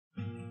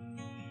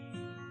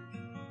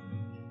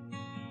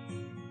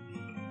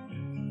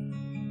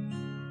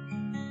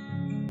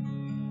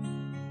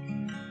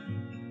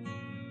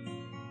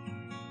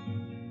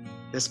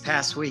This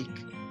past week,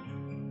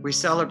 we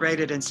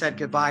celebrated and said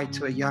goodbye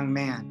to a young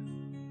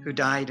man who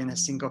died in a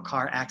single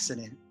car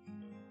accident.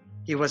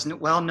 He was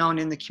well known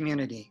in the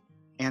community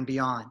and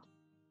beyond.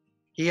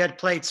 He had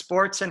played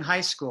sports in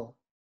high school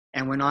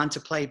and went on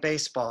to play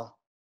baseball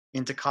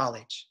into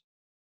college.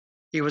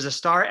 He was a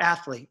star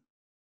athlete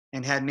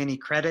and had many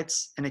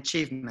credits and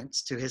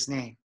achievements to his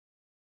name.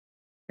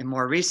 In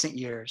more recent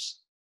years,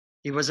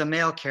 he was a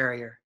mail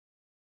carrier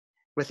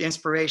with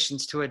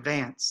inspirations to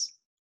advance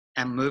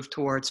and move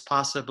towards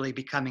possibly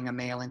becoming a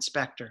mail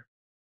inspector.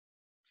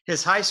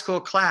 His high school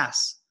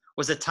class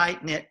was a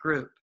tight-knit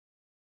group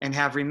and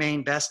have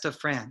remained best of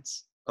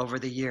friends over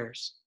the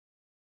years.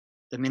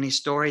 The many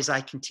stories I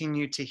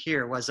continued to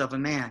hear was of a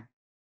man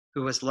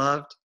who was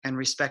loved and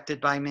respected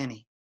by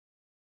many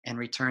and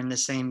returned the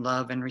same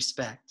love and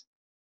respect.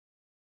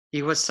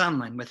 He was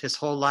someone with his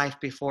whole life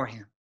before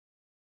him.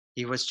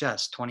 He was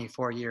just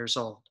 24 years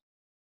old.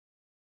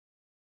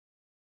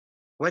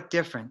 What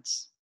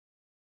difference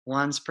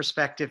one's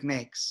perspective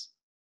makes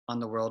on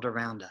the world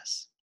around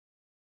us.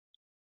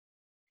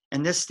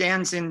 And this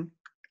stands in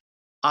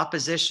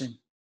opposition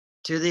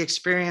to the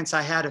experience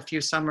I had a few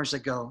summers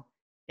ago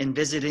in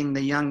visiting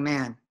the young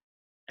man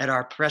at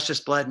our Precious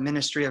Blood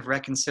Ministry of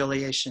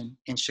Reconciliation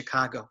in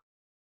Chicago.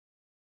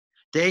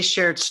 They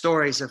shared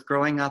stories of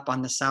growing up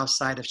on the south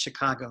side of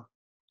Chicago,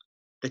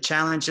 the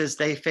challenges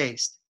they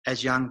faced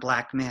as young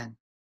Black men.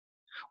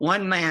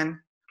 One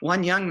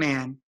young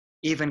man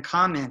even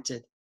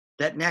commented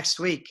that next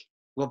week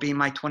will be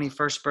my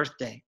 21st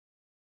birthday.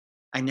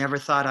 I never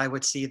thought I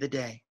would see the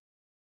day.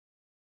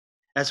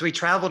 As we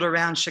traveled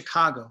around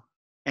Chicago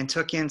and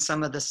took in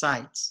some of the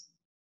sights,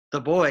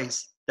 the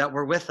boys that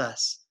were with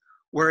us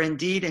were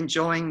indeed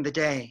enjoying the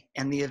day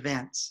and the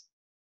events,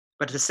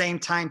 but at the same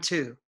time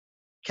too,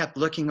 kept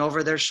looking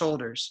over their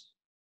shoulders,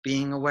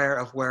 being aware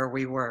of where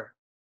we were.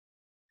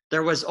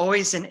 There was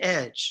always an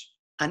edge,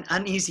 an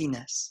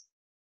uneasiness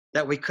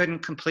that we couldn't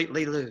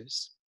completely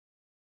lose.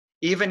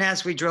 Even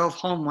as we drove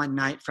home one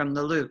night from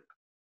the Loop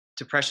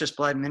to Precious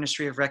Blood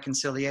Ministry of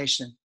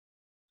Reconciliation,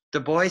 the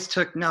boys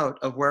took note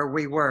of where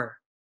we were.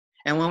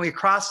 And when we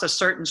crossed a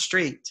certain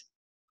street,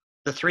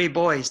 the three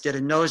boys did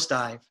a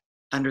nosedive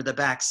under the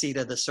back seat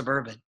of the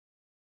Suburban.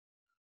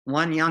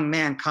 One young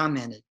man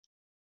commented,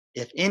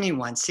 "If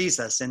anyone sees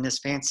us in this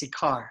fancy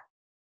car,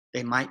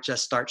 they might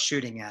just start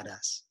shooting at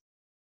us."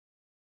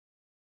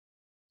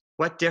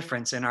 What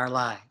difference in our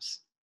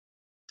lives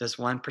does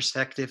one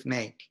perspective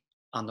make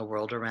on the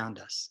world around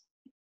us?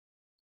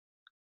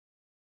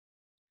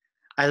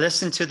 I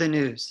listen to the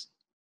news.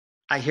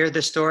 I hear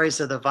the stories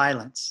of the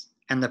violence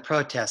and the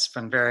protests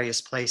from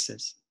various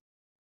places.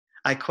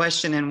 I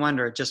question and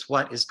wonder just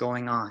what is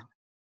going on.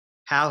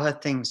 How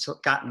have things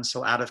gotten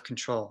so out of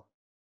control?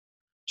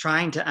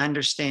 Trying to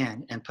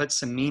understand and put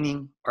some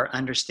meaning or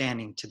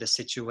understanding to the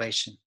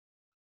situation.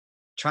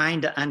 Trying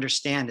to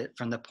understand it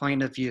from the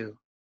point of view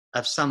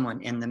of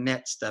someone in the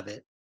midst of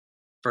it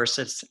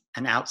versus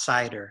an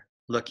outsider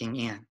looking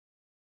in.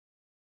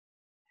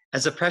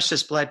 As a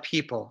Precious Blood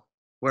people,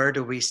 where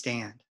do we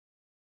stand?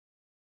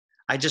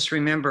 I just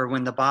remember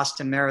when the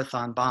Boston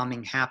Marathon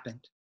bombing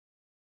happened,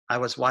 I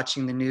was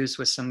watching the news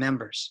with some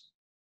members.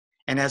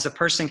 And as a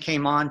person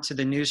came on to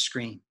the news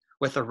screen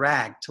with a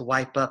rag to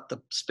wipe up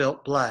the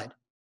spilt blood,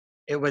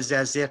 it was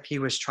as if he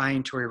was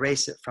trying to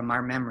erase it from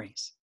our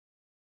memories.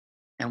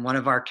 And one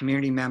of our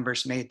community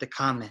members made the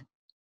comment,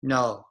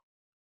 "No,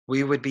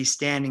 we would be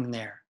standing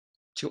there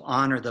to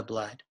honor the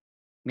blood,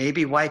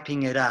 maybe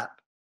wiping it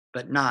up,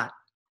 but not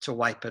to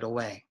wipe it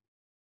away."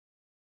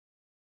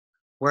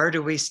 Where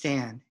do we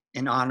stand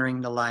in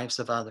honoring the lives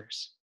of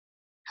others?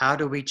 How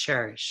do we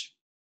cherish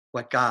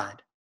what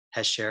God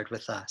has shared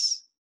with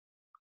us?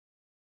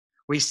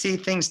 We see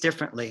things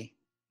differently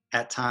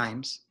at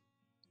times,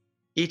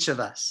 each of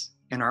us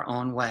in our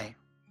own way.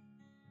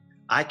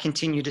 I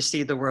continue to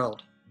see the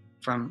world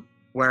from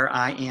where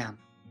I am,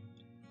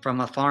 from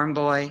a farm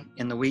boy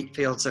in the wheat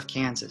fields of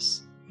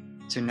Kansas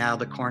to now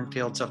the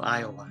cornfields of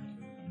Iowa.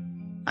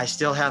 I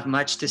still have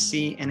much to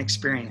see and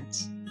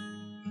experience.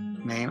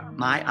 May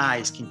my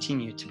eyes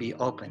continue to be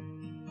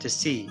open to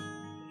see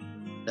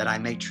that I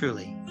may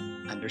truly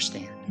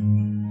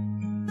understand.